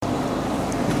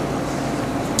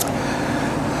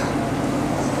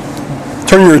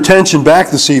Turn your attention back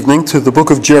this evening to the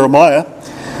book of Jeremiah,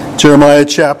 Jeremiah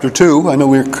chapter 2. I know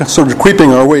we're sort of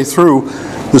creeping our way through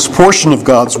this portion of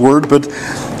God's Word, but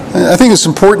I think it's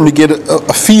important to get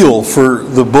a feel for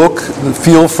the book, a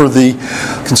feel for the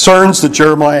concerns that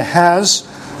Jeremiah has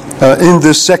in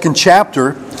this second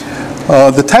chapter.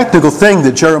 The technical thing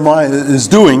that Jeremiah is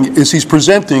doing is he's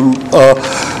presenting a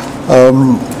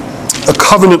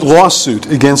covenant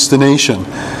lawsuit against the nation.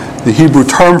 The Hebrew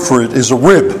term for it is a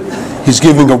rib. He's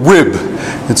giving a rib.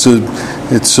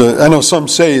 I know some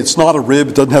say it's not a rib.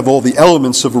 It doesn't have all the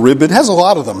elements of a rib. It has a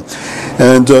lot of them.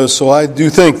 And so I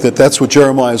do think that that's what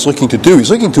Jeremiah is looking to do.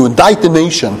 He's looking to indict the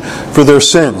nation for their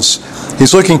sins.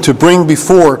 He's looking to bring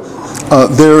before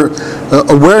their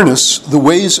awareness the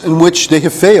ways in which they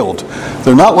have failed.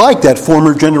 They're not like that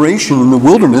former generation in the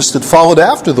wilderness that followed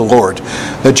after the Lord,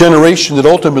 that generation that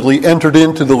ultimately entered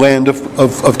into the land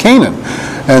of Canaan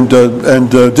and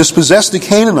dispossessed the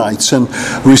Canaanites and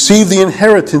received the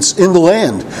inheritance in the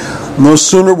land. No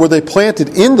sooner were they planted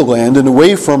in the land and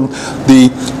away from the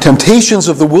temptations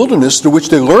of the wilderness through which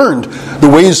they learned the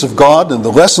ways of God and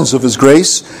the lessons of His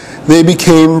grace, they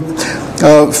became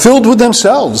filled with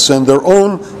themselves and their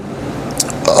own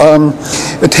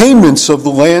attainments of the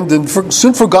land and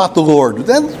soon forgot the Lord.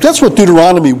 That's what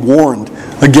Deuteronomy warned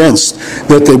against,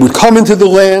 that they would come into the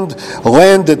land, a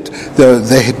land that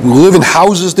they live in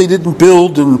houses they didn't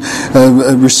build and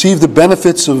receive the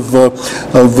benefits of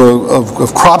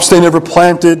crops they never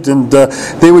planted, and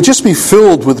they would just be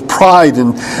filled with pride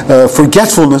and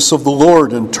forgetfulness of the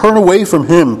Lord and turn away from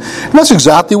Him. And that's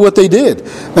exactly what they did.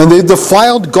 And they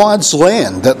defiled God's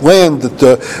land, that land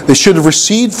that they should have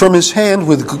received from His hand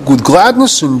with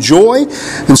gladness and joy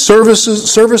and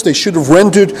service they should have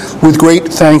rendered with great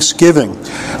thanksgiving.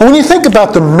 And when you think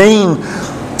about the main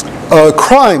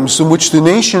crimes in which the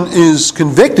nation is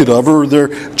convicted of or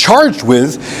they're charged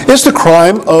with, it's the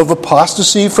crime of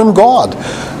apostasy from God.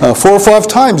 4 or 5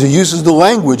 times he uses the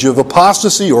language of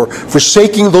apostasy or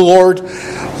forsaking the Lord.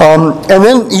 And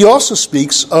then he also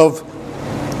speaks of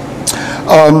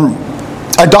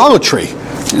idolatry.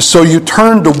 So you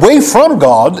turned away from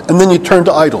God and then you turned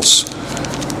to idols.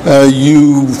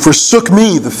 You forsook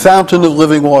me, the fountain of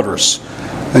living waters.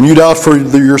 And you dug for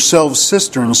yourselves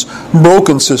cisterns,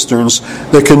 broken cisterns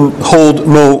that can hold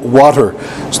no water.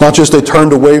 It's not just they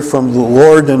turned away from the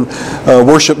Lord and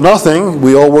worship nothing.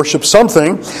 We all worship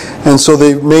something. And so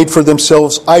they made for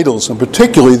themselves idols, and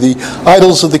particularly the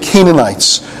idols of the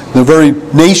Canaanites. The very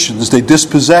nations they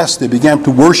dispossessed, they began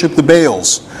to worship the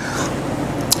Baals.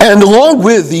 And along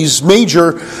with these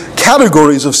major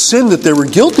categories of sin that they were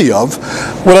guilty of,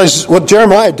 what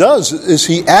Jeremiah does is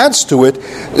he adds to it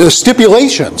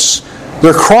stipulations.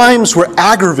 Their crimes were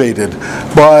aggravated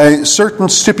by certain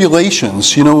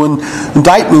stipulations. You know, when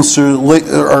indictments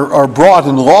are brought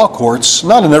in law courts,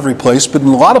 not in every place, but in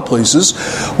a lot of places,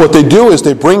 what they do is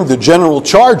they bring the general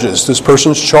charges. This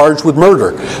person's charged with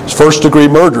murder, first-degree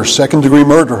murder, second-degree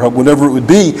murder, whatever it would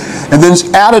be, and then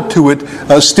it's added to it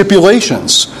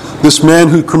stipulations. This man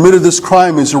who committed this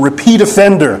crime is a repeat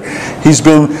offender. He's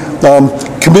been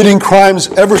committing crimes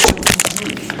ever since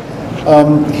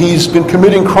he's been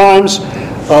committing crimes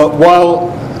while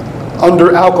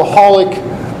under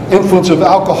influence of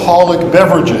alcoholic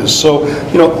beverages. So,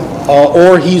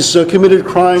 or he's committed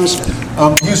crimes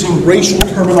using racial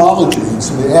terminology.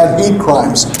 So they add hate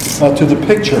crimes to the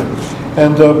picture.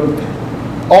 And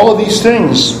all of these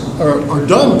things are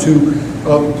done to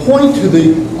point to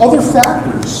the other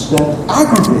factors that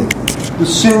aggravate the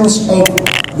sins of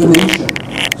the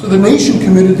nation. So the nation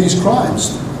committed these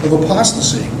crimes of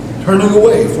apostasy, turning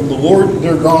away from the Lord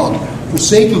their God,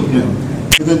 forsaking Him,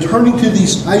 and then turning to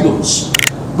these idols.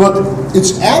 But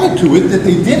it's added to it that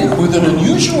they did it with an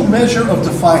unusual measure of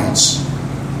defiance.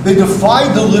 They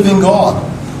defied the living God.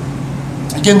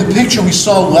 Again, the picture we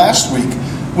saw last week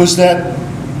was that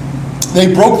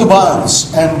they broke the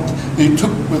bonds and they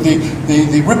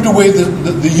ripped away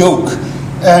the yoke,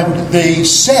 and they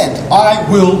said, "I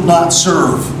will not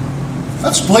serve."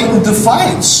 That's blatant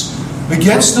defiance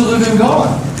against the living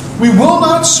God. We will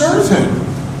not serve Him.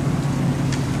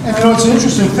 And it's an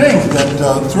interesting thing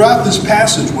that throughout this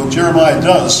passage, what Jeremiah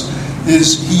does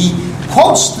is he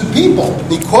quotes the people.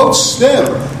 He quotes them.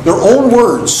 Their own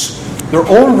words. Their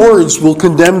own words will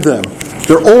condemn them.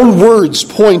 Their own words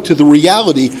point to the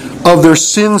reality of their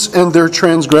sins and their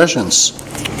transgressions.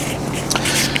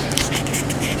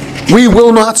 We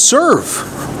will not serve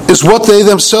is what they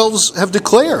themselves have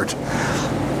declared.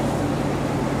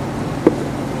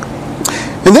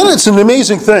 And then it's an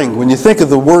amazing thing when you think of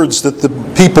the words that the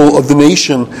people of the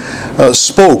nation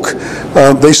spoke.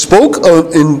 They spoke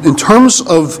in terms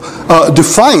of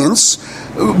defiance,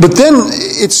 But then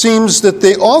it seems that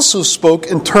they also spoke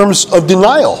in terms of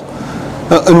denial.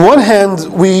 On one hand,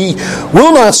 we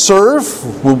will not serve,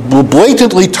 we'll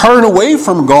blatantly turn away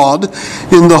from God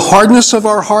in the hardness of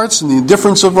our hearts and the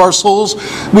indifference of our souls.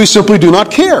 We simply do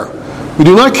not care. We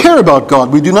do not care about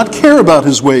God. We do not care about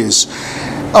His ways.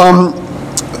 But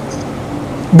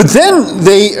then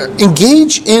they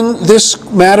engage in this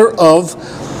matter of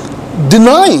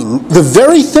denying the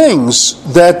very things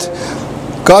that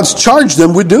God's charged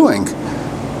them with doing.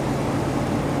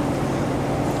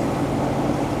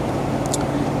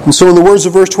 And so in the words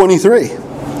of verse 23,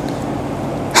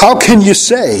 how can you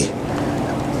say,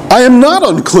 I am not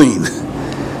unclean?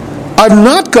 I've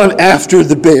not gone after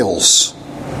the Baals.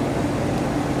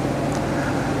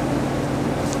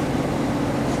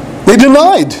 They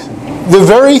denied the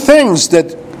very things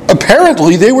that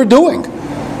apparently they were doing.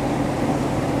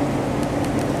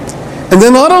 And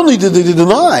then not only did they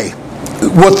deny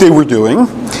what they were doing,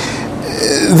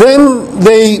 then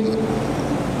they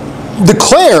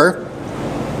declare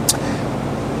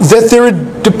that they're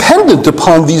dependent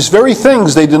upon these very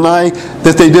things they deny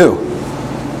that they do.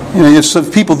 You know, you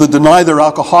have people that deny they're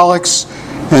alcoholics,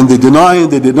 and they deny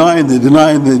and they deny and they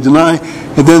deny and they deny,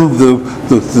 and then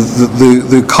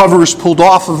the cover is pulled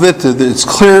off of it. It's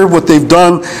clear what they've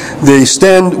done. They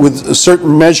stand with a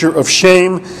certain measure of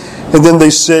shame, and then they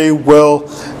say, well,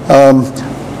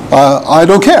 I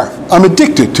don't care. I'm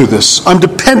addicted to this. I'm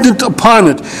dependent upon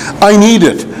it. I need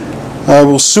it. I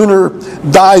will sooner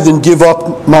die than give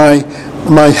up my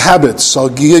habits. I'll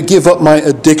give up my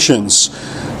addictions.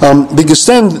 Because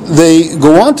then they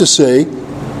go on to say,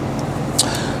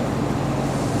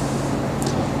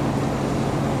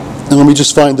 and let me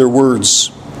just find their words.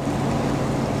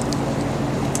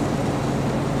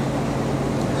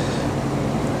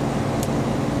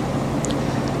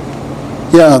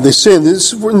 Yeah, they say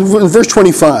this in verse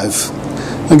 25.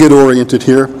 I'll get oriented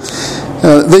here.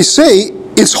 They say,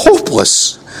 it's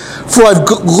hopeless, for I've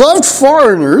loved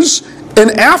foreigners,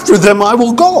 and after them I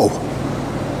will go.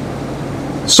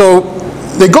 So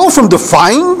they go from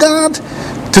defying God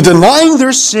to denying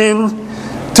their sin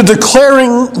to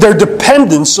declaring their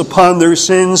dependence upon their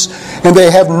sins, and they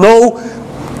have no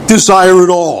desire at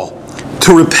all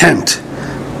to repent.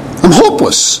 I'm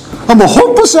hopeless. I'm a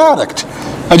hopeless addict.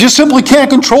 I just simply can't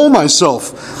control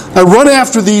myself. I run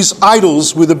after these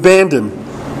idols with abandon.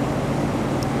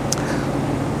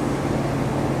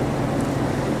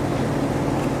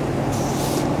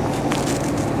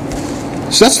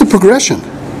 So that's the progression.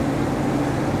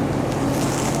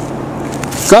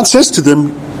 God says to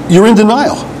them, you're in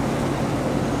denial.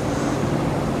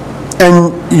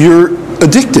 And you're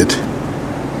addicted.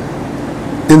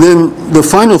 And then the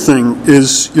final thing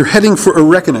is you're heading for a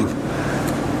reckoning.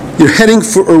 You're heading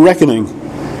for a reckoning.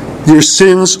 Your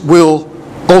sins will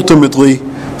ultimately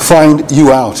find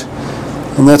you out.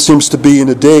 And that seems to be in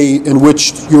a day in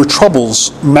which your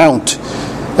troubles mount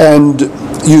and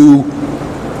you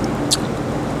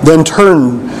then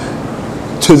turn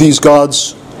to these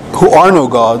gods who are no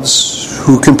gods,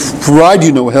 who can provide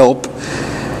you no help.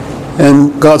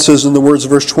 And God says in the words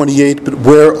of verse 28, but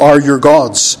where are your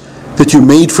gods that you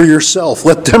made for yourself?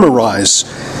 Let them arise,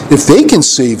 if they can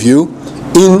save you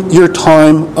in your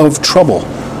time of trouble.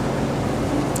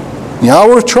 The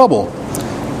hour of trouble.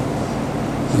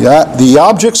 The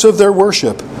objects of their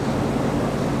worship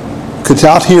could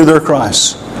not hear their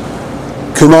cries,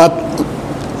 could not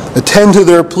attend to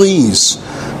their pleas,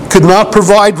 could not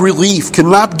provide relief, could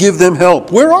not give them help.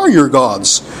 Where are your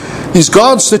gods? These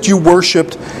gods that you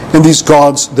worshipped and these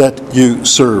gods that you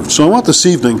served. So I want this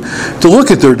evening to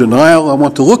look at their denial, I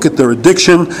want to look at their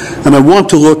addiction, and I want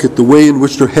to look at the way in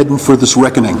which they're heading for this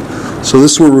reckoning. So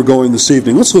this is where we're going this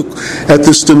evening. Let's look at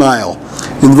this denial.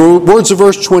 In the words of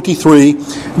verse 23,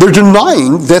 they're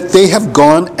denying that they have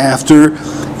gone after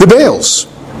the Baals.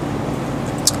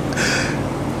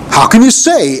 How can you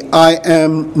say I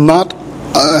am not?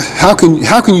 How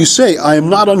can you say I am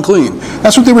not unclean?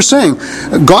 That's what they were saying.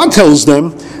 God tells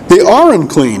them they are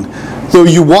unclean. Though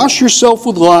you wash yourself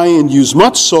with lye and use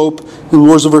much soap, in the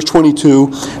words of verse 22,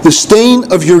 the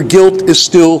stain of your guilt is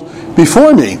still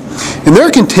before me. And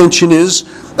their contention is,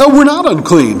 oh, we're not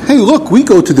unclean. Hey, look, we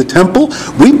go to the temple,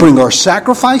 we bring our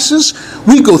sacrifices,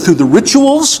 we go through the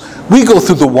rituals, we go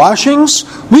through the washings,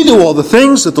 we do all the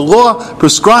things that the law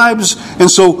prescribes,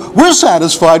 and so we're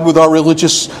satisfied with our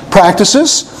religious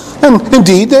practices. And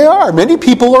indeed they are. Many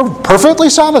people are perfectly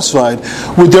satisfied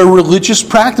with their religious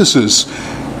practices.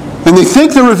 And they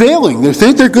think they're availing. They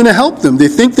think they're going to help them. They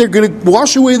think they're going to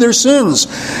wash away their sins.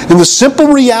 And the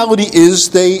simple reality is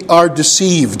they are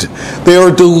deceived. They are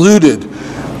deluded.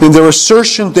 In their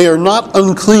assertion they are not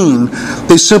unclean,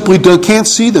 they simply can't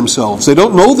see themselves. They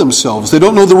don't know themselves. They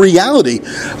don't know the reality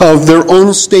of their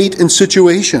own state and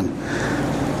situation.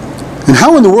 And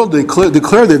how in the world do they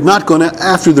declare they've not gone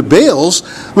after the Baals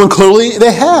when clearly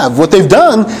they have? What they've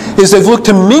done is they've looked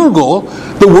to mingle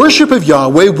the worship of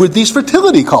Yahweh with these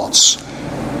fertility cults.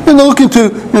 And they're looking to,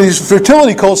 these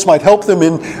fertility cults might help them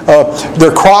in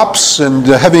their crops and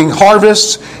having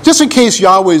harvests. Just in case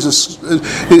Yahweh is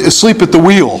asleep at the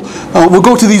wheel, we'll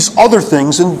go to these other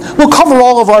things and we'll cover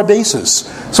all of our bases.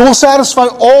 So we'll satisfy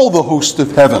all the host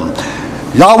of heaven.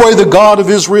 Yahweh, the God of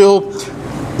Israel,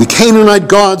 the Canaanite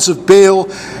gods of Baal,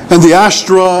 and the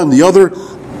Ashtoreth, and the other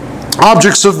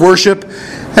objects of worship.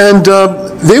 And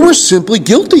they were simply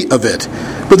guilty of it.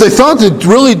 But they thought that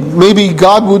really maybe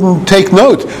God wouldn't take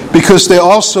note because they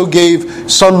also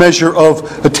gave some measure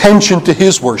of attention to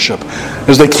His worship.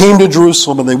 As they came to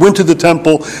Jerusalem and they went to the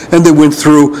temple and they went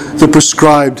through the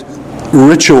prescribed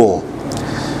ritual.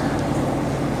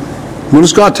 What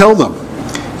does God tell them?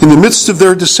 In the midst of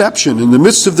their deception, in the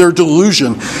midst of their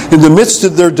delusion, in the midst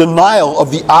of their denial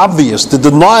of the obvious, the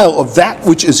denial of that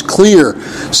which is clear.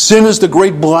 Sin is the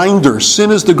great blinder. Sin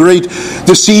is the great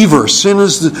deceiver. Sin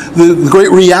is the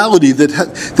great reality that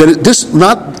it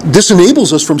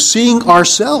disenables us from seeing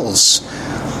ourselves.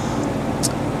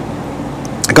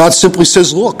 God simply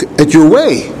says, look at your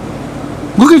way.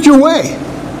 Look at your way.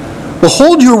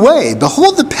 Behold your way.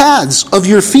 Behold the paths of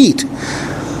your feet.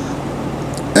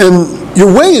 And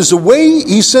your way is a way,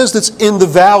 he says, that's in the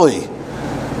valley.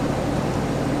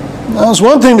 Now, it's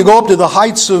one thing to go up to the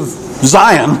heights of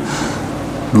Zion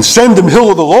and ascend the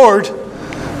hill of the Lord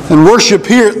and worship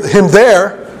Him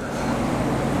there.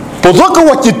 But look at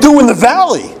what you do in the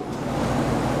valley.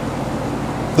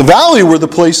 The valley were the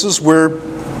places where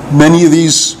many of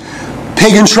these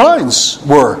pagan shrines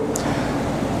were.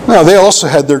 Now, they also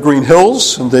had their green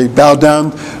hills, and they bowed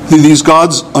down to these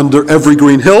gods under every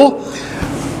green hill.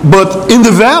 But in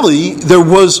the valley, there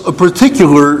was a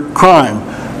particular crime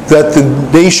that the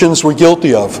nations were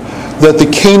guilty of, that the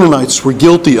Canaanites were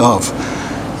guilty of.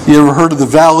 You ever heard of the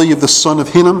valley of the son of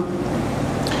Hinnom?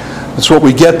 That's what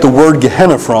we get the word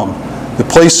Gehenna from, the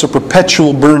place of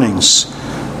perpetual burnings.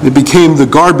 It became the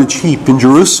garbage heap in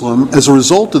Jerusalem as a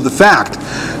result of the fact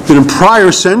that in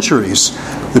prior centuries,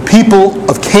 the people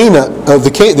of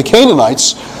the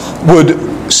Canaanites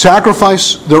would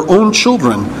sacrifice their own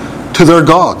children to their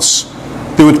gods.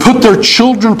 They would put their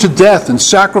children to death and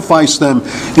sacrifice them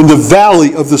in the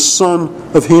valley of the son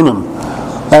of Hinnom.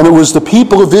 And it was the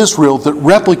people of Israel that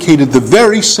replicated the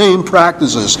very same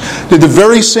practices, did the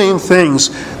very same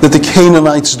things that the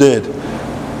Canaanites did.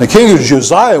 The king of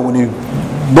Josiah, when he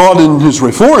brought in his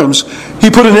reforms, he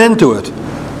put an end to it.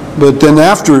 But then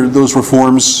after those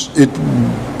reforms, it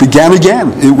began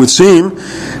again, it would seem.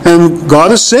 And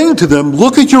God is saying to them,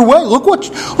 look at your way. Look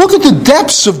at the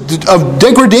depths of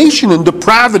degradation and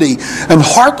depravity and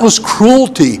heartless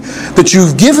cruelty that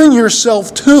you've given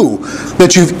yourself to,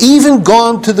 that you've even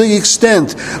gone to the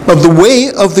extent of the way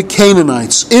of the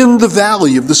Canaanites in the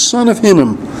valley of the son of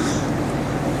Hinnom,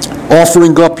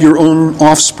 offering up your own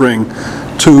offspring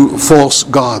to false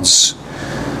gods.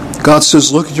 God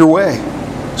says, look at your way.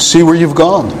 See where you've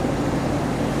gone.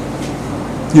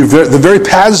 The very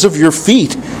paths of your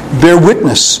feet bear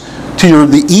witness to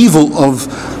the evil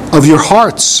of your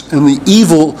hearts and the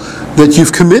evil that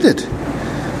you've committed.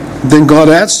 Then God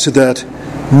adds to that,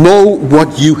 know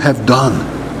what you have done.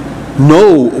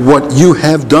 Know what you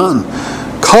have done.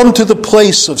 Come to the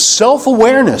place of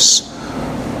self-awareness.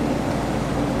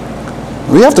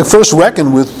 We have to first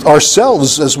reckon with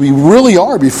ourselves as we really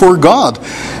are before God,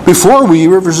 before we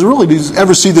ever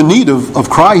see the need of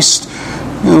Christ.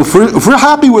 If we're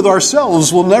happy with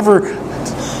ourselves, we'll never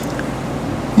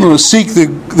seek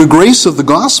the grace of the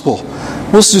gospel.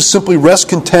 We'll just simply rest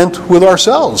content with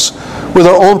ourselves, with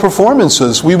our own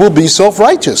performances. We will be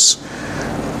self-righteous.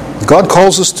 God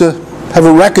calls us to have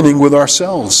a reckoning with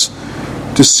ourselves,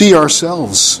 to see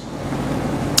ourselves,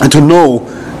 and to know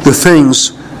the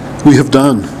things we have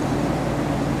done.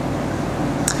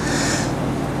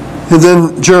 And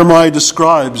then Jeremiah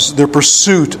describes their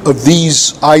pursuit of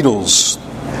these idols.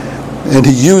 And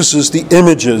he uses the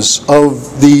images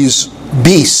of these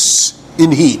beasts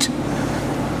in heat.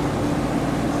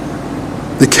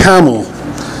 The camel,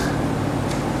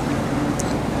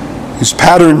 his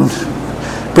pattern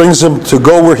brings him to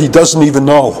go where he doesn't even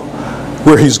know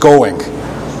where he's going.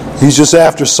 He's just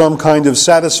after some kind of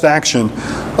satisfaction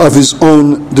of his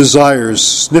own desires,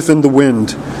 sniffing the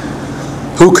wind.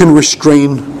 Who can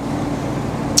restrain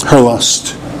her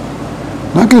lust?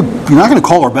 You're not going to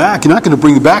call her back. You're not going to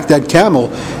bring back that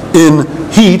camel in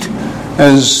heat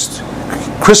as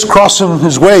crisscrossing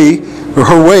his way, or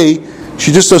her way.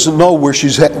 She just doesn't know where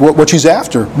what she's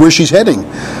after, where she's heading.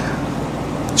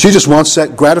 She just wants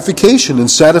that gratification and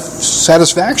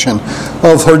satisfaction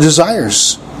of her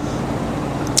desires.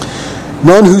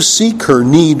 None who seek her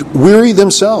need weary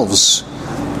themselves.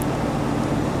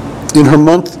 In her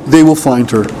month they will find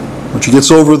her. When she gets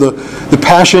over the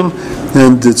passion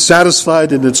and it's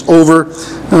satisfied and it's over,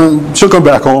 she'll come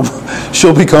back home.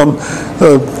 She'll become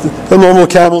a normal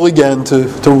camel again to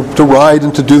ride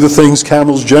and to do the things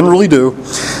camels generally do.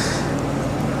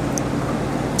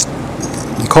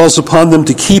 He calls upon them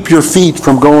to keep your feet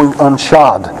from going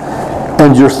unshod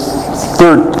and your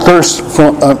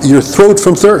throat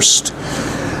from thirst.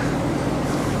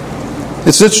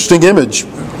 It's an interesting image,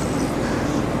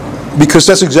 because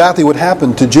that's exactly what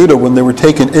happened to Judah when they were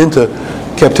taken into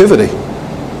captivity.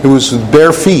 It was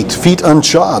bare feet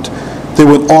unshod. They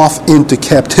went off into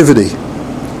captivity.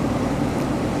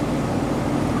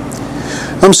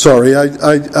 I'm sorry,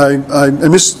 I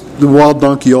missed the wild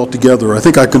donkey altogether. I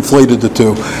think I conflated the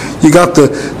two. You got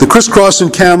the crisscrossing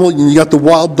camel, and you got the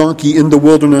wild donkey in the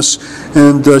wilderness,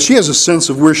 and she has a sense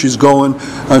of where she's going.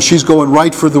 She's going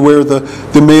right for where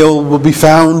the male will be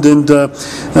found, and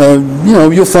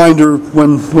you'll find her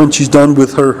when she's done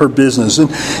with her business.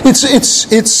 And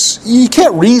it's you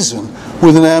can't reason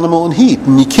with an animal in heat,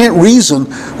 and you can't reason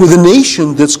with a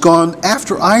nation that's gone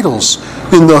after idols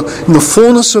in the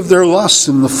fullness of their lust,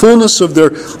 in the fullness of their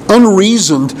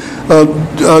unreasoned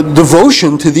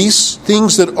devotion to these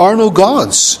things that are no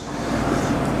gods.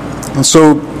 And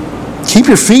so keep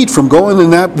your feet from going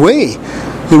in that way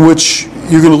in which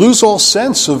you're going to lose all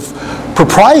sense of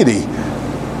propriety.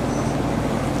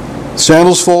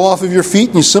 Sandals fall off of your feet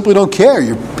and you simply don't care.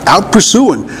 You're out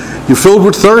pursuing. You're filled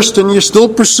with thirst and you're still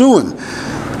pursuing.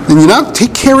 And you're not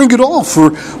caring at all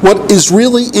for what is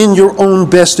really in your own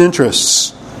best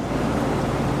interests.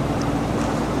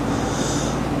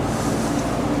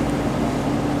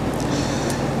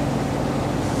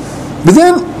 But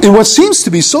then, in what seems to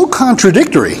be so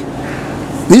contradictory,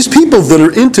 these people that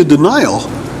are into denial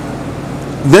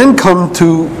then come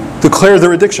to declare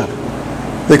their addiction.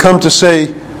 They come to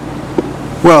say,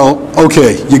 well,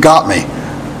 okay, you got me.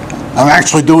 I'm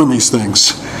actually doing these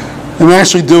things.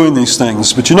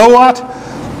 But you know what?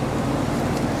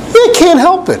 I can't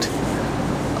help it.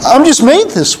 I'm just made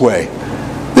this way.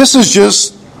 This is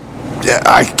just,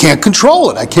 I can't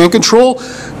control it. I can't control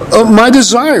my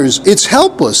desires. It's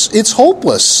helpless. It's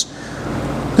hopeless.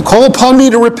 To call upon me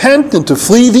to repent and to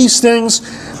flee these things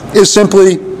is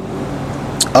simply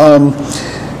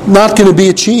not going to be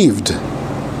achieved.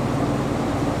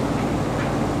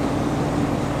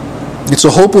 It's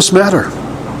a hopeless matter.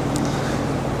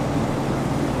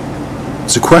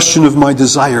 It's a question of my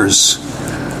desires.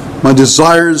 My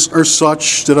desires are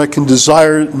such that I can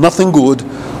desire nothing good,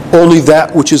 only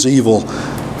that which is evil.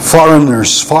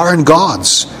 Foreigners, foreign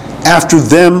gods, after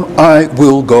them I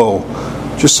will go.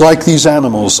 Just like these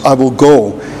animals, I will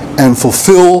go and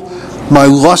fulfill my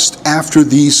lust after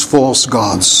these false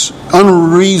gods.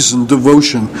 Unreasoned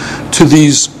devotion to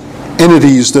these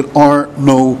entities that are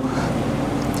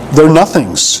they're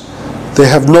nothings. They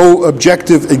have no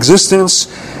objective existence,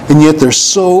 and yet they're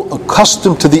so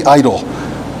accustomed to the idol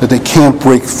that they can't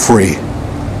break free.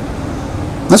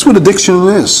 That's what addiction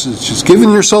is. It's just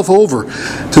giving yourself over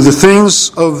to the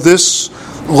things of this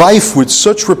life with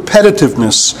such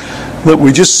repetitiveness that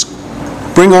we just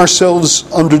bring ourselves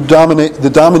under the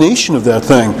domination of that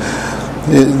thing.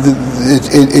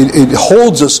 It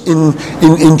holds us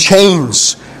in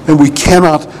chains, and we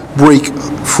cannot break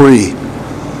free.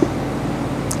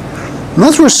 And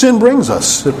that's where sin brings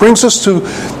us. It brings us to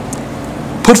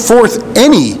put forth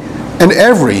any and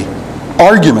every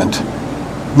argument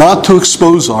not to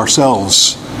expose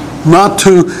ourselves, not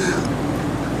to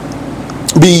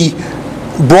be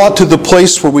brought to the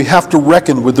place where we have to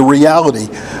reckon with the reality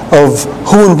of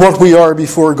who and what we are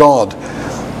before God.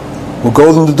 We'll go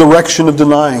in the direction of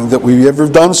denying that we've ever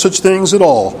done such things at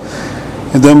all.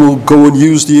 And then we'll go and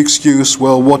use the excuse,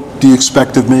 well, what do you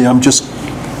expect of me? I'm just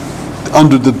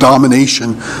under the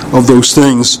domination of those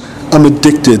things. I'm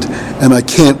addicted and I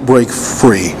can't break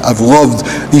free. I've loved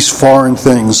these foreign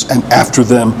things, and after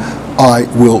them I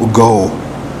will go.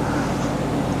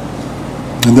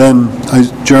 And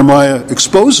then Jeremiah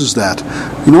exposes that.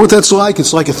 You know what that's like?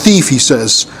 It's like a thief, he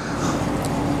says,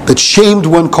 that's shamed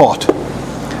when caught.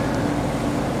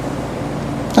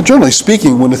 Now, generally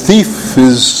speaking, when a thief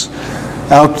is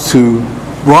out to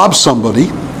rob somebody,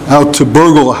 out to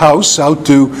burgle a house, out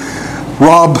to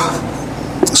rob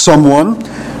someone,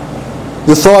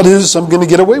 the thought is, I'm going to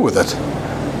get away with it.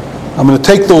 I'm going to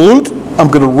take the loot, I'm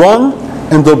going to run,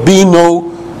 and there'll be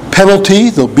no penalty.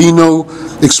 There'll be no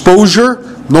exposure.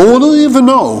 No one will even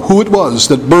know who it was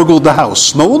that burgled the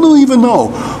house. No one will even know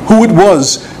who it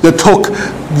was that took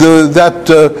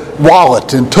that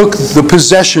wallet and took the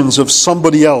possessions of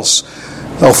somebody else.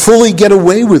 They'll fully get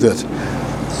away with it.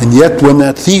 And yet when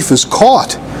that thief is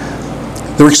caught,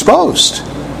 they're exposed.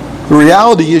 The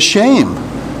reality is shame.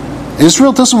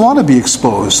 Israel doesn't want to be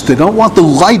exposed. They don't want the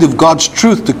light of God's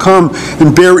truth to come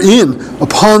and bear in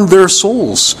upon their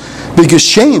souls, because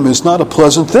shame is not a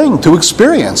pleasant thing to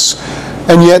experience.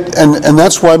 And yet, and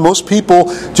that's why most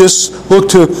people just look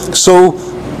to so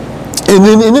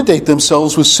inundate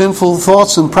themselves with sinful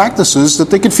thoughts and practices that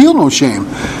they can feel no shame.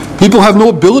 People have no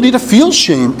ability to feel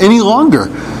shame any longer.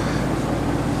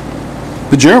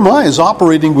 But Jeremiah is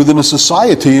operating within a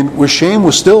society where shame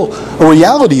was still a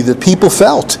reality that people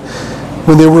felt.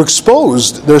 When they were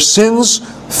exposed, their sins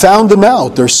found them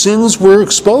out. Their sins were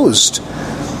exposed.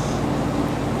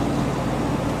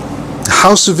 The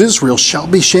house of Israel shall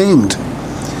be shamed.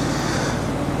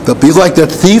 They'll be like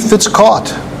that thief that's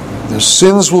caught. Their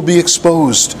sins will be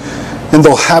exposed, and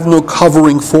they'll have no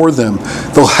covering for them.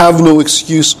 They'll have no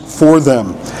excuse for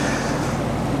them.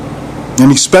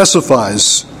 And he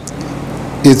specifies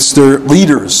it's their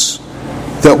leaders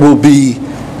that will be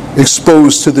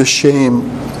exposed to this shame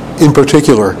in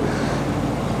particular.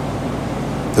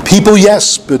 The people,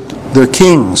 yes, but their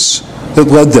kings that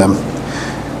led them,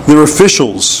 their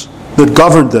officials that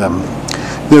governed them,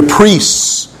 their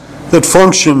priests that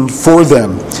functioned for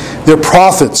them, their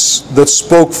prophets that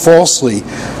spoke falsely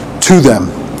to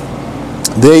them.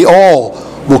 They all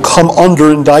will come under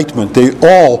indictment. They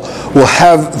all will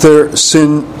have their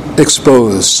sin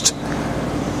exposed.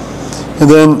 And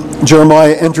then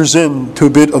Jeremiah enters into a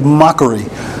bit of mockery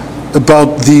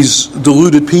about these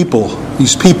deluded people,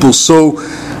 these people so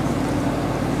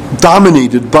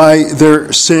dominated by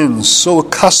their sins, so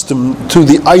accustomed to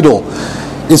the idol.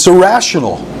 It's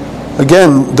irrational.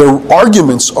 Again, their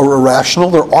arguments are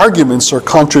irrational, their arguments are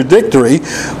contradictory,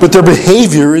 but their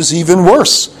behavior is even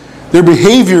worse. Their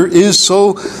behavior is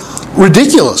so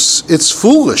ridiculous, it's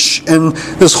foolish, and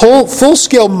this whole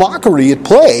full-scale mockery at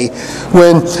play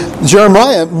when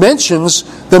Jeremiah mentions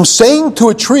them saying to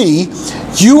a tree,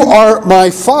 "You are my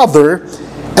father,"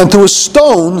 and to a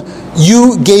stone,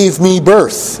 "You gave me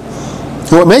birth."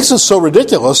 And what makes it so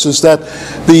ridiculous is that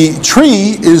the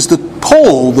tree is the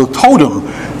pole, the totem,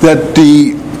 that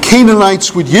the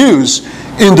Canaanites would use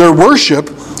in their worship.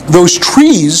 Those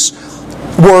trees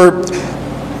were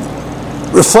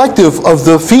reflective of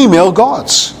the female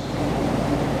gods.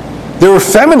 They were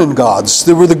feminine gods.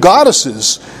 They were the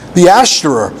goddesses, the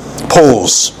Asherah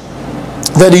poles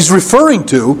that he's referring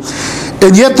to.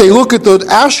 And yet they look at the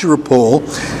Asherah pole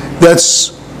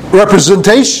that's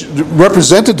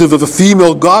representative of a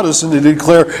female goddess, and they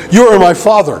declare, "You are my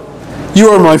father. You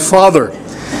are my father."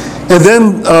 And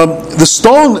then the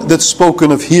stone that's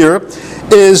spoken of here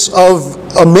is of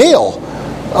a male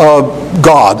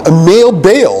god, a male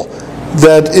Baal.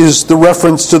 That is the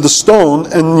reference to the stone,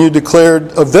 and you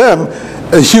declared of them,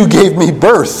 "You gave me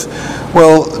birth."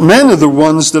 Well, men are the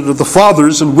ones that are the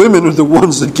fathers, and women are the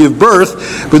ones that give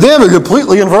birth, but they have it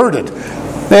completely inverted.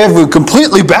 They have it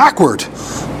completely backward.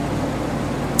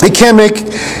 They can't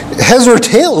make heads or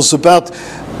tails about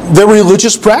their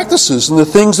religious practices and the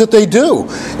things that they do.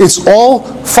 It's all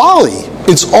folly.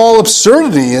 It's all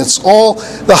absurdity. It's all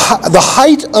the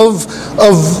height of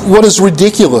what is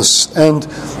ridiculous and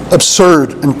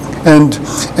absurd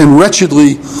and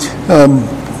wretchedly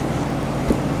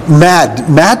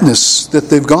madness that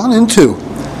they've gone into.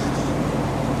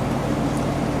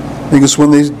 Because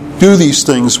when they do these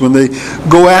things, when they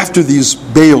go after these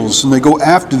Baals, and they go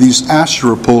after these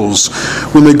Asherah poles,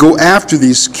 when they go after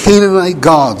these Canaanite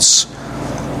gods,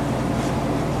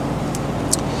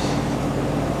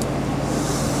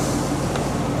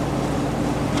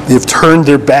 they have turned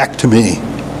their back to me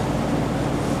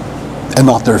and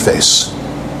not their face.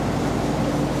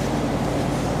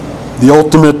 The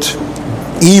ultimate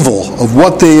evil of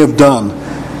what they have done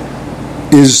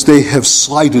is they have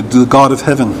slighted the God of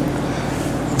heaven.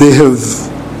 They have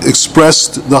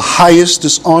expressed the highest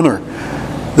dishonor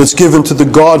that's given to the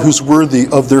God who's worthy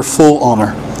of their full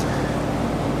honor.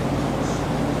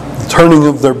 The turning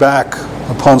of their back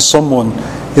upon someone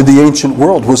in the ancient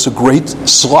world was a great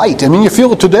slight. I mean, you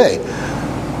feel it today.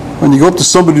 When you go up to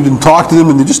somebody and talk to them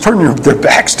and they just turn their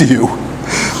backs to you.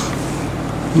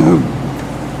 You know,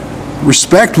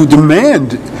 respect would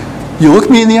demand you look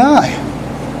me in the eye.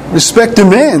 Respect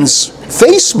demands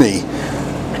face me.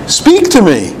 Speak to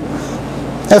me.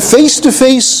 Have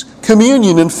face-to-face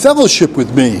communion and fellowship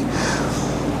with me.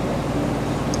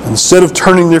 Instead of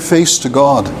turning their face to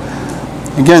God,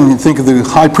 Again, you think of the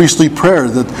high priestly prayer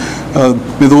that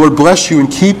may the Lord bless you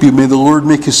and keep you. May the Lord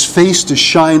make his face to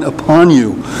shine upon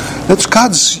you. That's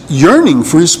God's yearning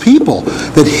for his people,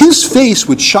 that his face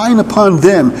would shine upon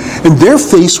them and their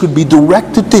face would be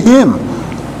directed to him.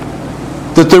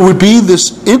 That there would be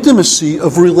this intimacy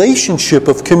of relationship,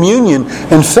 of communion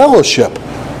and fellowship.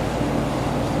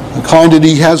 The kind that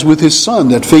he has with his Son,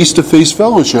 that face-to-face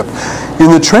fellowship.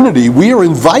 In the Trinity, we are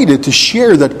invited to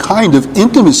share that kind of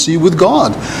intimacy with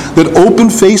God, that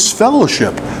open-face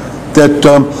fellowship that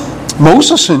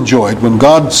Moses enjoyed when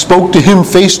God spoke to him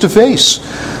face-to-face.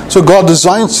 So God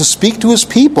designs to speak to his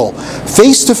people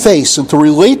face-to-face and to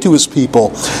relate to his people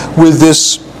with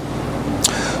this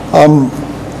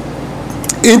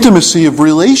intimacy of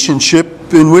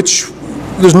relationship in which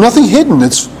there's nothing hidden.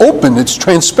 It's open. It's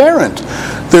transparent.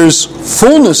 There's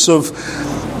fullness of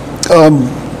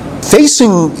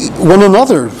facing one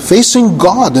another, facing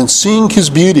God and seeing his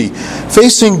beauty,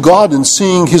 facing God and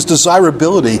seeing his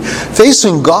desirability,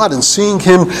 facing God and seeing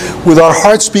him with our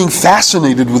hearts being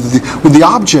fascinated with the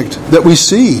object that we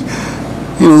see.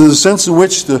 You know, there's a sense in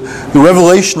which the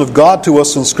revelation of God to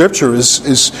us in Scripture is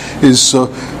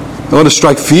ought to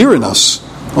strike fear in us.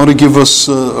 Ought to give us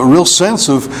a real sense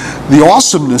of the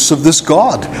awesomeness of this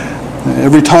God.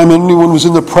 Every time anyone was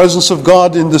in the presence of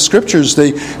God in the Scriptures,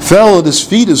 they fell at his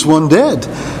feet as one dead.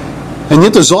 And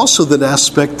yet there's also that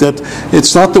aspect that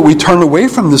it's not that we turn away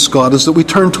from this God, it's that we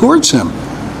turn towards him.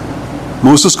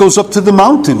 Moses goes up to the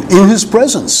mountain in his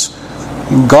presence.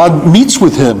 And God meets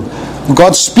with him. And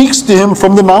God speaks to him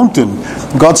from the mountain.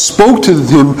 God spoke to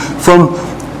him from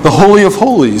the Holy of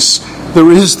Holies. There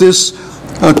is this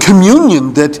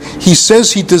communion that he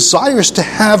says he desires to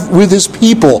have with his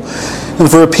people. And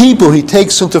for a people he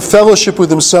takes into fellowship with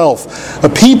himself, a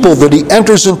people that he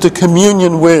enters into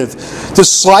communion with, to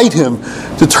slight him,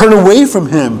 to turn away from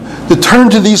him, to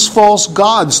turn to these false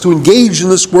gods, to engage in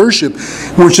this worship,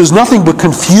 which is nothing but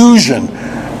confusion.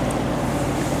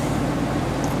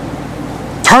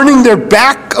 Turning their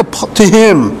back to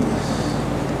him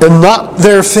and not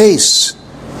their face.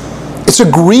 It's a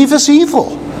grievous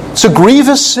evil. It's a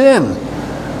grievous sin.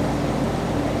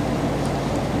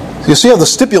 You see how the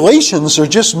stipulations are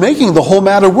just making the whole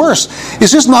matter worse.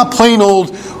 It's just not plain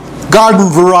old garden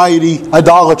variety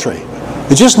idolatry.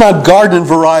 It's just not garden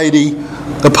variety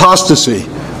apostasy.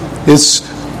 It's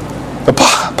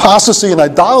apostasy and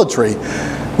idolatry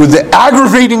with the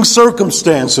aggravating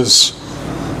circumstances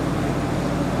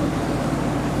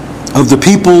of the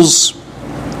people's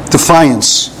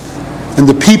defiance and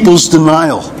the people's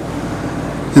denial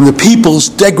and the people's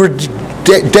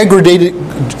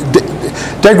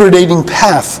degrading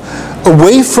path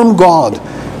away from God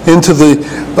into the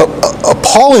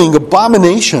appalling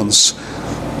abominations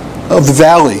of the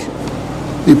valley,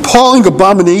 the appalling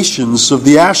abominations of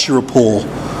the Asherah pole,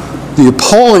 the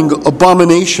appalling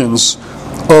abominations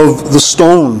of the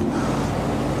stone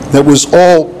that was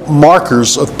all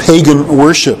markers of pagan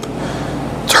worship,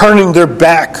 turning their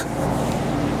back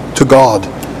to God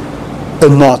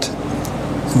and not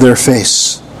their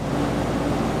face.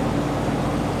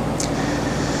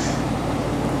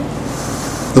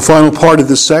 The final part of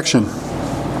this section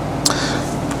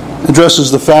addresses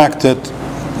the fact that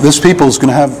this people is going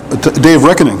to have a day of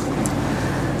reckoning.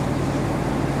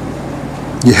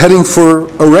 You're heading for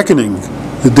a reckoning,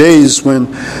 the days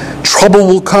when trouble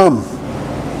will come.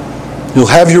 You'll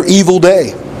have your evil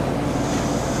day.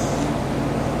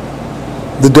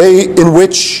 The day in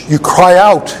which you cry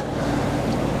out,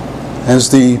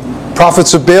 as the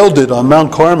prophets of Baal did on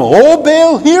Mount Carmel. "Oh,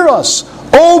 Baal, hear us!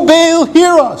 Oh, Baal,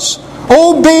 hear us!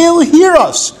 Oh, Baal, hear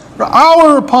us!" For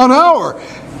hour upon hour.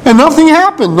 And nothing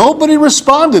happened. Nobody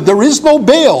responded. There is no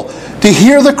Baal to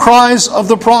hear the cries of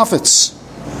the prophets.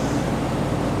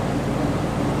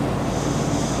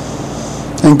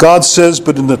 And God says,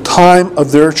 but in the time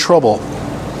of their trouble,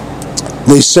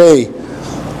 they say,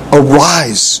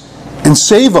 "Arise and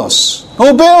save us."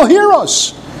 "Oh, Baal, hear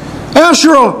us!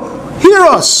 Asherah, hear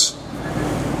us!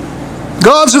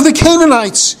 Gods of the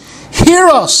Canaanites, hear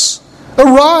us!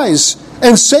 Arise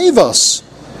and save us."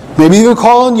 Maybe even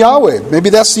call on Yahweh. Maybe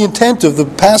that's the intent of the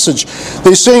passage.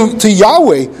 They're saying to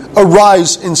Yahweh,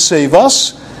 "Arise and save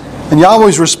us." And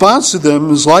Yahweh's response to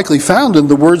them is likely found in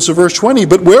the words of verse 20.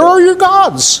 "But where are your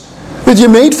gods that you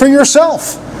made for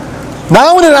yourself?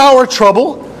 Now in an hour of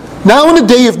trouble, now in a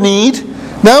day of need,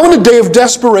 now in a day of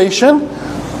desperation,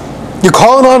 you're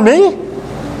calling on me?"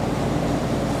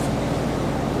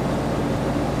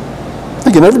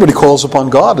 Again, everybody calls upon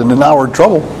God in an hour of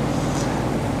trouble.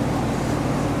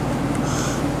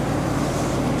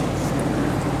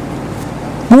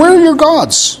 Where are your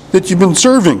gods that you've been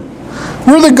serving?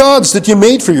 Who are the gods that you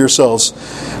made for yourselves?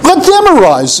 Let them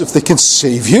arise if they can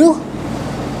save you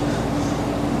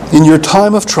in your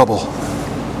time of trouble.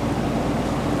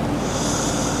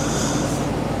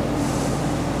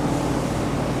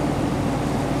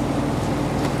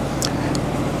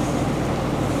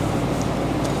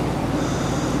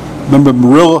 Remember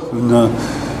Marilla and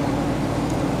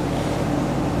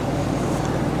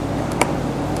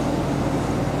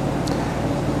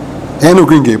Anne of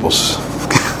Green Gables.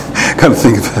 Kind of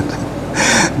think of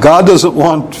it. God doesn't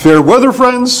want fair weather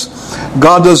friends.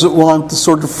 God doesn't want the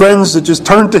sort of friends that just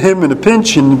turn to Him in a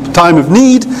pinch, in a time of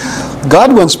need.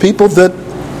 God wants people that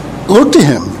look to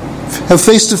Him, have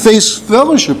face-to-face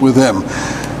fellowship with Him,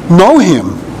 know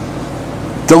Him,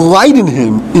 delight in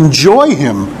Him, enjoy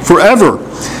Him forever.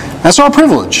 That's our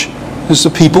privilege as the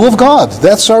people of God.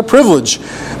 That's our privilege.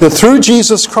 That through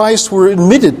Jesus Christ we're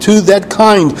admitted to that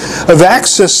kind of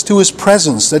access to His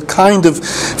presence, that kind of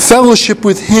fellowship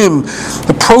with Him,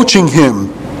 approaching Him,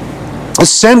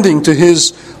 ascending to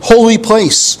His holy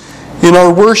place in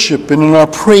our worship and in our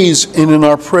praise and in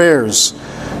our prayers,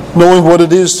 knowing what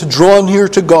it is to draw near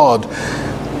to God,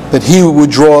 that He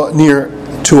would draw near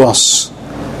to us.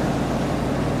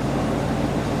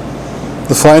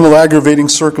 The final aggravating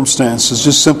circumstance is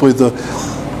just simply the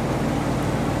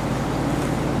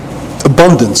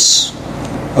abundance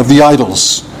of the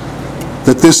idols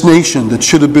that this nation that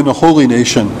should have been a holy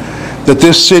nation, that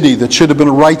this city that should have been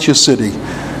a righteous city,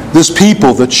 this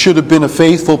people that should have been a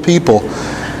faithful people.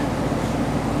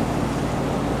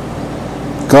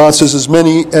 God says, as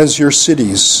many as your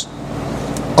cities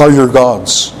are your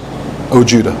gods, O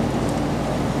Judah.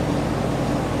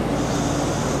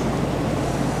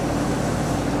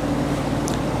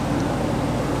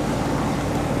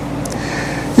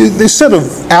 They said of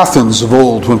Athens of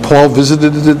old, when Paul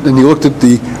visited it and he looked at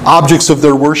the objects of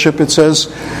their worship, it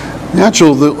says,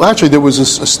 actually there was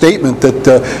a statement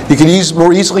that you could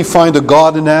more easily find a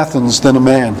god in Athens than a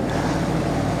man.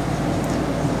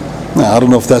 Now, I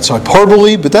don't know if that's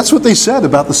hyperbole, but that's what they said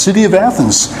about the city of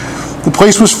Athens. The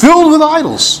place was filled with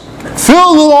idols,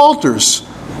 filled with altars,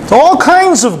 to all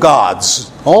kinds of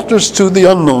gods, altars to the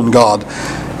unknown God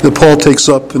that Paul takes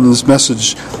up in his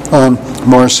message on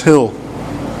Mars Hill.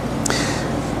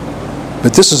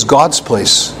 But this is God's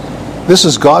place. This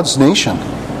is God's nation.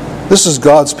 This is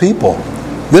God's people.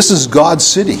 This is God's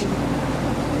city.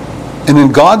 And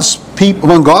in God's people,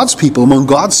 among God's people, among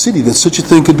God's city, that such a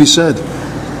thing could be said.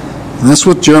 And that's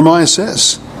what Jeremiah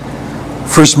says.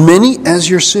 For as many as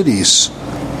your cities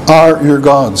are your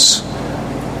gods.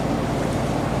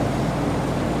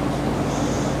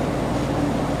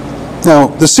 Now,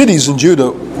 the cities in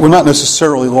Judah were not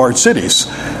necessarily large cities.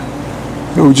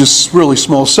 They were just really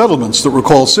small settlements that were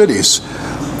called cities.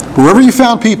 Wherever you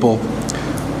found people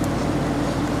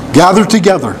gathered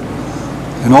together,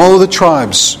 in all of the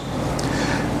tribes,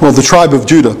 well, the tribe of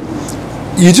Judah,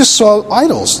 you just saw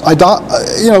idols.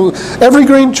 Every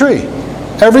green tree,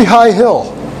 every high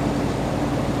hill,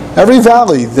 every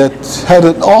valley that had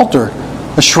an altar,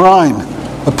 a shrine,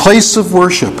 a place of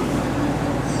worship.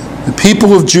 The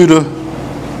people of Judah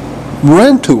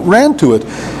ran to it.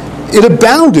 It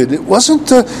abounded. It wasn't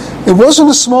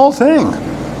a small thing.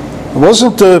 It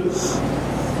wasn't a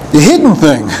hidden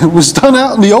thing. It was done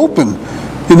out in the open,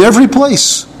 in every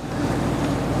place.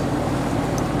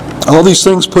 All these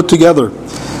things put together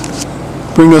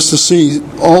bring us to see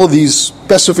all of these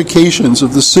specifications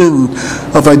of the sin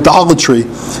of idolatry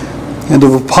and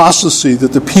of apostasy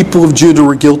that the people of Judah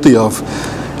were guilty of.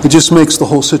 It just makes the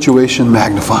whole situation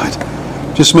magnified.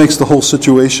 Just makes the whole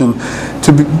situation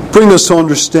to bring us to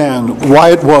understand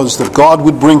why it was that God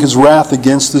would bring His wrath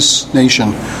against this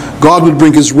nation. God would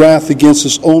bring His wrath against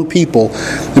His own people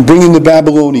and bring in the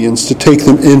Babylonians to take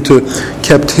them into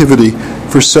captivity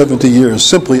for 70 years.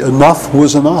 Simply, enough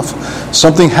was enough.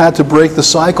 Something had to break the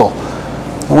cycle.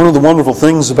 And one of the wonderful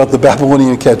things about the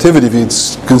Babylonian captivity, if you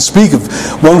can speak of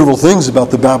wonderful things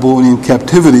about the Babylonian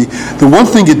captivity, the one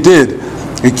thing it did,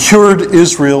 it cured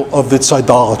Israel of its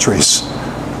idolatries.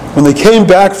 When they came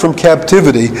back from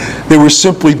captivity, they were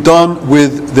simply done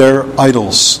with their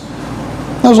idols.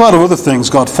 There's a lot of other things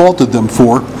God faulted them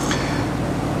for.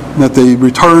 That they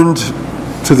returned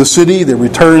to the city, they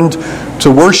returned to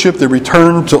worship, they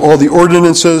returned to all the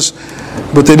ordinances,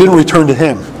 but they didn't return to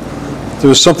Him. There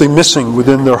was something missing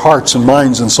within their hearts and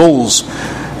minds and souls.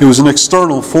 It was an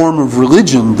external form of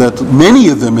religion that many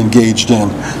of them engaged in.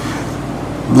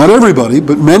 Not everybody,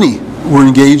 but many were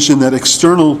engaged in that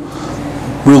external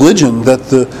religion that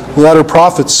the latter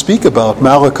prophets speak about,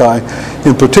 Malachi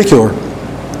in particular.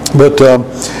 But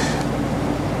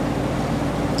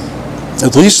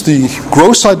at least the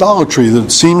gross idolatry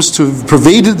that seems to have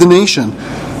pervaded the nation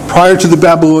prior to the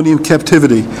Babylonian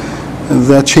captivity,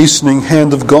 that chastening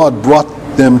hand of God brought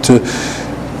them to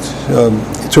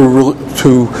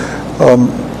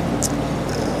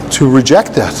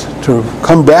reject that, to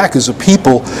come back as a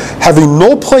people having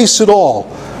no place at all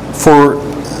for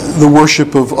the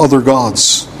worship of other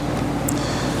gods.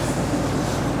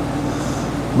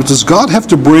 But does God have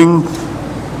to bring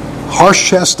harsh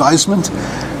chastisement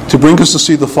to bring us to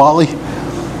see the folly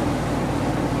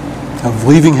of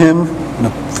leaving Him, and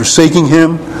of forsaking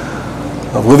Him,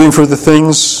 of living for the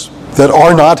things that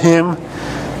are not Him,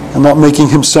 and not making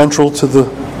Him central to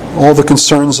all the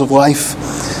concerns of life?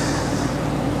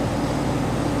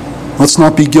 Let's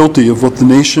not be guilty of what the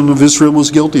nation of Israel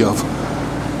was guilty of.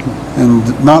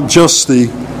 And not just the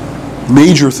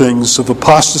major things of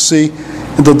apostasy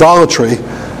and idolatry,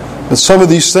 but some of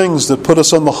these things that put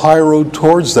us on the high road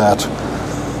towards that,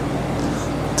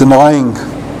 denying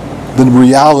the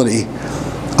reality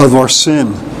of our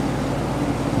sin,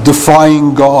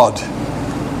 defying God,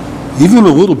 even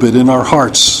a little bit in our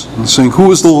hearts, and saying,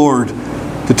 who is the Lord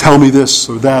to tell me this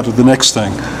or that or the next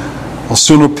thing? I'll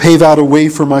sooner pave out a way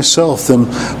for myself than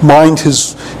mind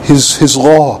His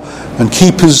law and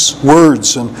keep His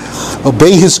words and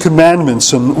obey His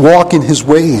commandments and walk in His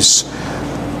ways.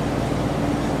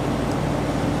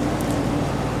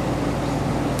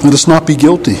 Let us not be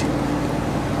guilty.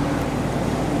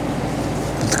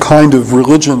 The kind of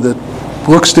religion that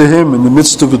looks to Him in the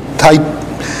midst of a tight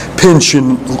pinch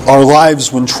in our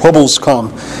lives when troubles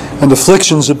come and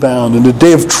afflictions abound and a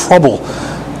day of trouble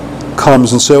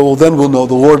comes, and say, well, then we'll know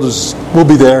the Lord will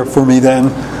be there for me then.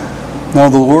 Now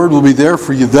the Lord will be there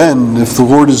for you then if the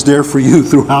Lord is there for you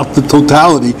throughout the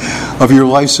totality of your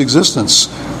life's existence.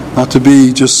 Not to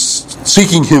be just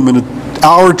seeking Him in an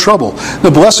hour of trouble.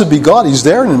 Now blessed be God, He's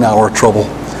there in an hour of trouble.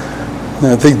 And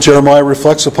I think Jeremiah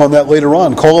reflects upon that later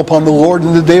on. Call upon the Lord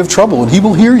in the day of trouble and He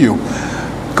will hear you.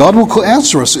 God will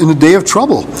answer us in the day of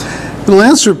trouble. He'll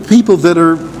answer people that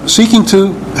are seeking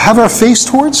to have our face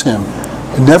towards Him.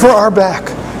 Never our back.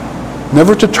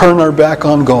 Never to turn our back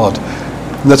on God.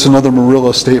 And that's another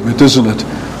Marilla statement, isn't it?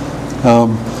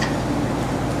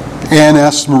 Anne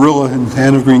asked Marilla in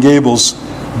Anne of Green Gables,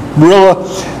 Marilla,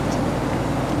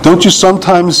 don't you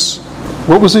sometimes,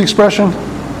 what was the expression?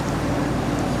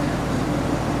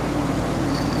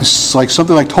 It's like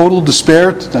something like total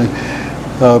despair.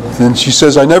 And she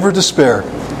says, I never despair.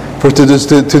 For to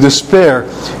despair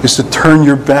is to turn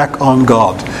your back on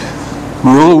God.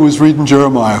 Marilla was reading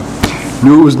Jeremiah.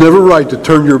 Knew it was never right to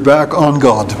turn your back on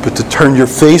God, but to turn your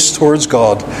face towards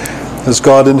God, as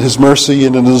God in His mercy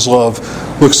and in His love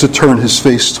looks to turn His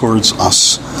face towards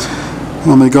us.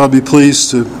 Well, may God be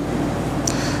pleased to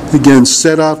again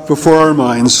set out before our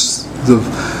minds the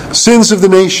sins of the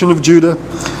nation of Judah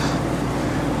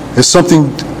as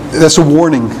something that's a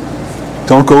warning.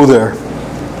 Don't go there.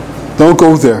 Don't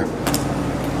go there.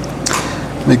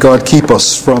 May God keep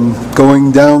us from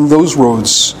going down those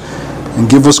roads and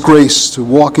give us grace to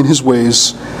walk in His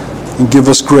ways and give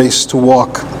us grace to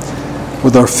walk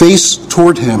with our face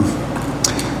toward Him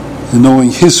and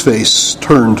knowing His face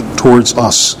turned towards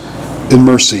us in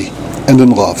mercy and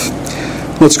in love.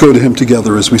 Let's go to Him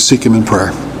together as we seek Him in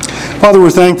prayer. Father,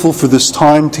 we're thankful for this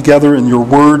time together in Your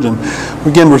Word, and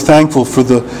again we're thankful for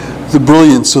the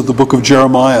brilliance of the book of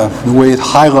Jeremiah, the way it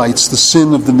highlights the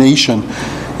sin of the nation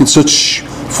in such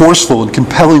forceful and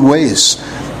compelling ways.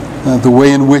 The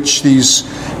way in which these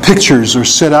pictures are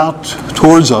set out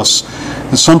towards us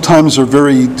and sometimes are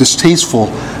very distasteful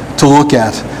to look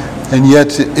at, and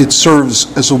yet it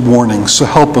serves as a warning. So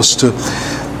help us to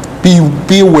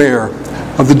be aware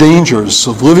of the dangers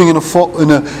of living in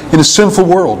a sinful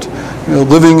world,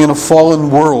 living in a fallen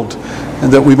world,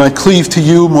 and that we might cleave to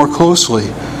You more closely,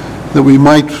 that we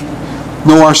might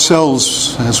know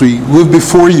ourselves as we live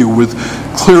before You with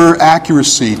clearer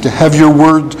accuracy, to have Your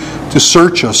Word to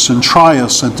search us and try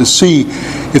us and to see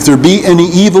if there be any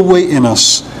evil way in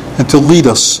us and to lead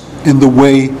us in the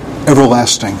way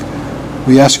everlasting.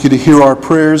 We ask You to hear our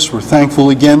prayers. We're thankful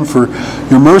again for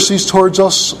Your mercies towards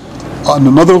us on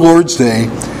another Lord's Day.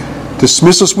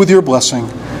 Dismiss us with Your blessing.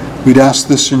 We'd ask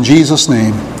this in Jesus'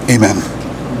 name. Amen.